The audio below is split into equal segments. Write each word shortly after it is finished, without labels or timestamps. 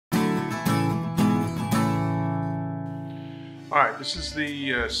All right, this is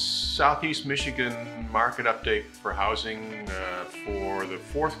the Southeast Michigan market update for housing for the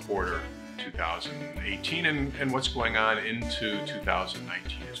fourth quarter 2018 and what's going on into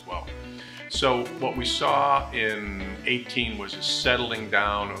 2019 as well. So what we saw in 18 was a settling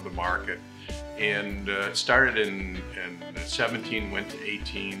down of the market, and it started in 17, went to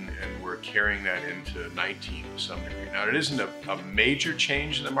 18, and we're carrying that into 19 to some degree. Now, it isn't a major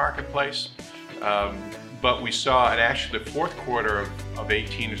change in the marketplace, but we saw, and actually the fourth quarter of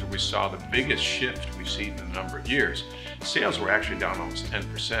 18 is where we saw the biggest shift we've seen in a number of years. Sales were actually down almost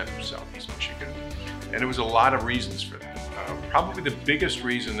 10% for Southeast Michigan, and there was a lot of reasons for that. Probably the biggest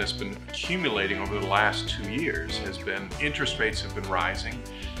reason that's been accumulating over the last 2 years has been interest rates have been rising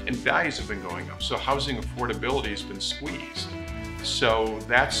and values have been going up. So housing affordability has been squeezed. So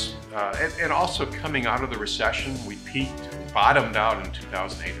that's, and also coming out of the recession, we bottomed out in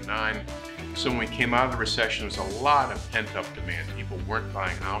 2008 and 9. So when we came out of the recession, there was a lot of pent-up demand. People weren't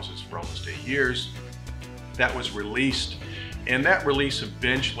buying houses for almost 8 years. That was released, and that release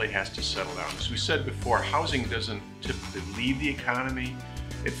eventually has to settle down. As we said before, housing doesn't typically lead the economy,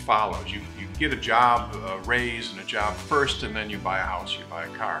 it follows. You get a job, a raise and a job first, and then you buy a house, you buy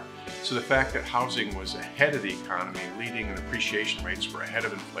a car. So the fact that housing was ahead of the economy, leading and appreciation rates were ahead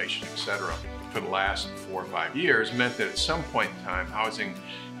of inflation, etc., for the last 4 or 5 years, meant that at some point in time, housing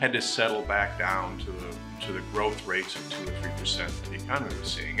had to settle back down to the growth rates of 2 or 3% that the economy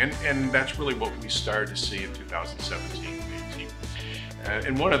was seeing. And that's really what we started to see in 2017 and 18.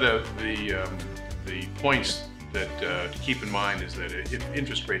 And one of the points that to keep in mind is that if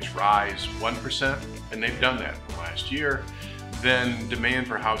interest rates rise 1%, and they've done that in the last year, then demand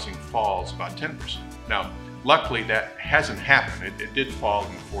for housing falls about 10%. Now, luckily that hasn't happened. It did fall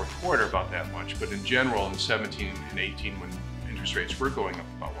in the fourth quarter about that much, but in general in 17 and 18 when interest rates were going up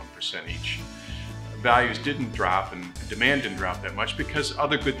about 1% each, values didn't drop and demand didn't drop that much because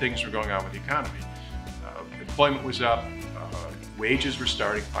other good things were going on with the economy. Employment was up, wages were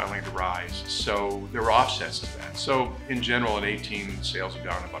starting finally to rise, so there were offsets to that. So in general in 18, sales are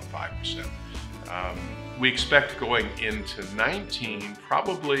down about 5%. We expect going into 19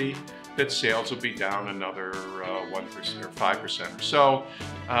 probably that sales will be down another 1% or 5% or so.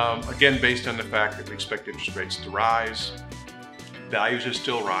 Again, based on the fact that we expect interest rates to rise, values are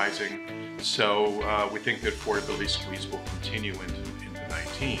still rising, so we think that affordability squeeze will continue into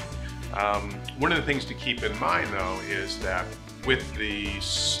 19. One of the things to keep in mind, though, is that with the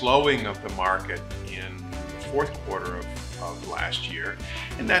slowing of the market in the fourth quarter of last year,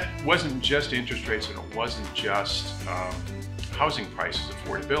 and that wasn't just interest rates and it wasn't just housing prices,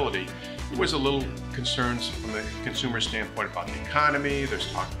 affordability, there was a little concerns from the consumer standpoint about the economy.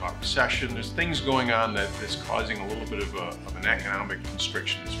 There's talk about recession. There's things going on that's causing a little bit of an economic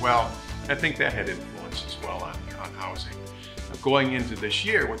constriction as well. I think that had influence as well on housing. Going into this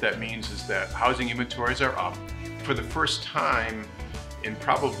year, what that means is that housing inventories are up. For the first time in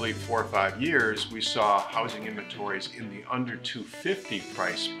probably 4 or 5 years, we saw housing inventories in the under 250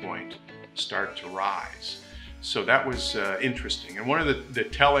 price point start to rise. So that was interesting. And one of the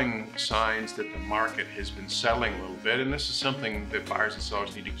telling signs that the market has been settling a little bit, and this is something that buyers and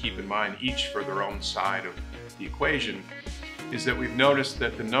sellers need to keep in mind, each for their own side of the equation, is that we've noticed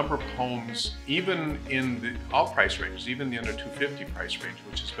that the number of homes, even in all price ranges, even the under 250 price range,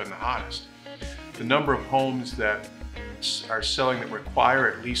 which has been the hottest, the number of homes that are selling that require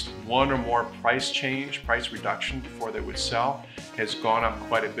at least one or more price reduction before they would sell, has gone up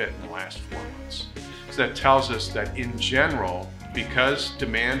quite a bit in the last 4 months. So that tells us that in general, because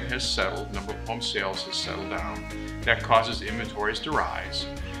demand has settled, number of home sales has settled down, that causes inventories to rise,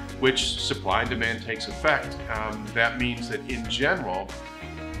 which supply and demand takes effect. That means that in general,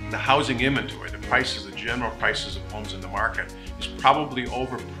 the housing inventory, the general prices of homes in the market, is probably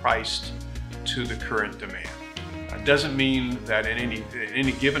overpriced to the current demand. It doesn't mean that in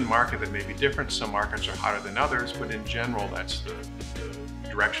any given market that may be different. Some markets are hotter than others, but in general, that's the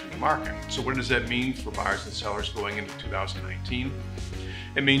direction of the market. So what does that mean for buyers and sellers going into 2019?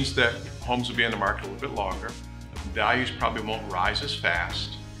 It means that homes will be on the market a little bit longer. Values probably won't rise as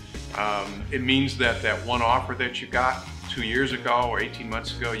fast. It means that one offer that you got 2 years ago or 18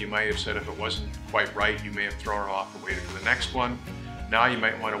 months ago, you might have said if it wasn't quite right, you may have thrown it off and waited for the next one. Now you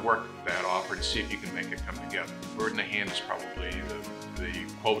might want to work that offer to see if you can make it come together. Bird in the hand is probably the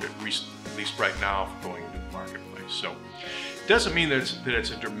quote at least right now for going into the marketplace. So it doesn't mean that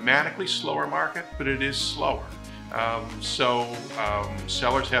it's a dramatically slower market, but it is slower.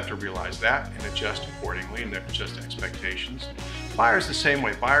 Sellers have to realize that and adjust accordingly and adjust expectations. Buyers the same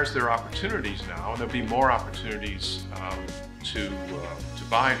way. Buyers, there are opportunities now, and there'll be more opportunities to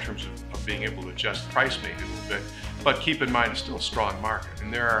buy in terms of being able to adjust price maybe a little bit. But keep in mind, it's still a strong market.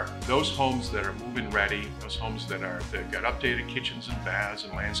 And there are those homes that are move-in ready, those homes that they've got updated kitchens and baths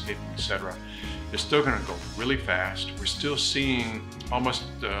and landscaping, etc. They're still going to go really fast. We're still seeing almost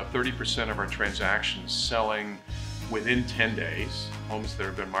 30% of our transactions selling within 10 days, homes that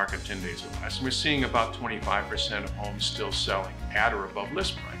have been marketed 10 days or less. And we're seeing about 25% of homes still selling at or above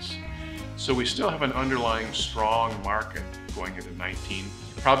list price. So we still have an underlying strong market going into 19,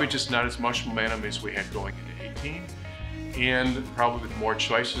 probably just not as much momentum as we had going into 18, and probably with more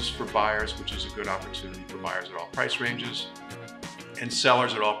choices for buyers, which is a good opportunity for buyers at all price ranges. And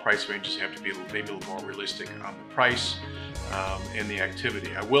sellers at all price ranges have to be maybe a little more realistic on the price and the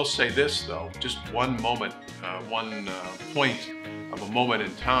activity. I will say this though, just one moment, point of a moment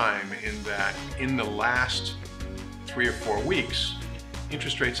in time, in that in the last 3 or 4 weeks,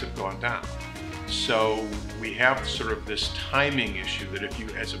 interest rates have gone down. So we have sort of this timing issue that if you,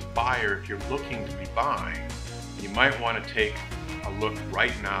 as a buyer, if you're looking to be buying, you might want to take a look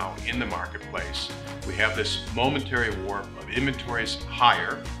right now in the marketplace. We have this momentary warp of inventories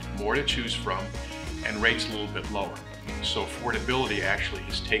higher, more to choose from, and rates a little bit lower. So affordability actually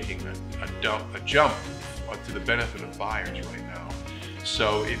is taking a jump to the benefit of buyers right now.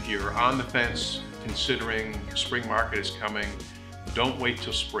 So if you're on the fence, considering the spring market is coming, don't wait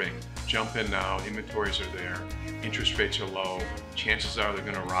till spring. Jump in now. Inventories are there. Interest rates are low. Chances are they're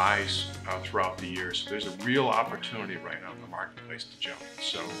going to rise throughout the year. So there's a real opportunity right now in the marketplace to jump.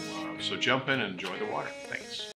 So jump in and enjoy the water. Thanks.